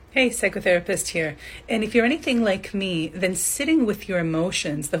Hey, psychotherapist here. And if you're anything like me, then sitting with your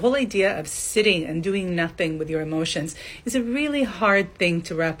emotions, the whole idea of sitting and doing nothing with your emotions is a really hard thing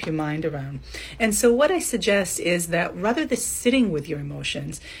to wrap your mind around. And so what I suggest is that rather than sitting with your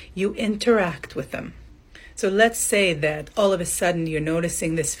emotions, you interact with them. So let's say that all of a sudden you're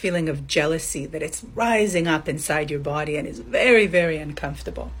noticing this feeling of jealousy, that it's rising up inside your body and is very, very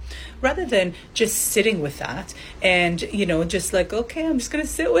uncomfortable. Rather than just sitting with that and, just like, okay, I'm just going to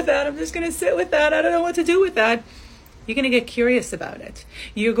sit with that. I'm just going to sit with that. I don't know what to do with that. You're going to get curious about it.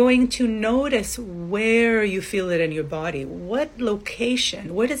 You're going to notice where you feel it in your body. What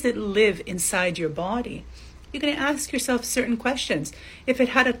location, where does it live inside your body? You're going to ask yourself certain questions. If it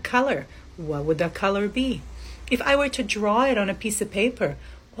had a color, what would that color be? If I were to draw it on a piece of paper,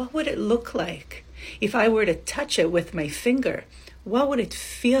 what would it look like? If I were to touch it with my finger, what would it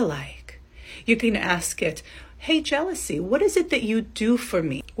feel like? You can ask it, hey, jealousy, what is it that you do for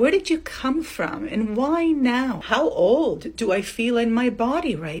me? Where did you come from and why now? How old do I feel in my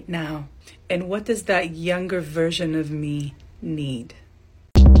body right now? And what does that younger version of me need?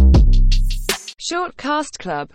 Shortcast Club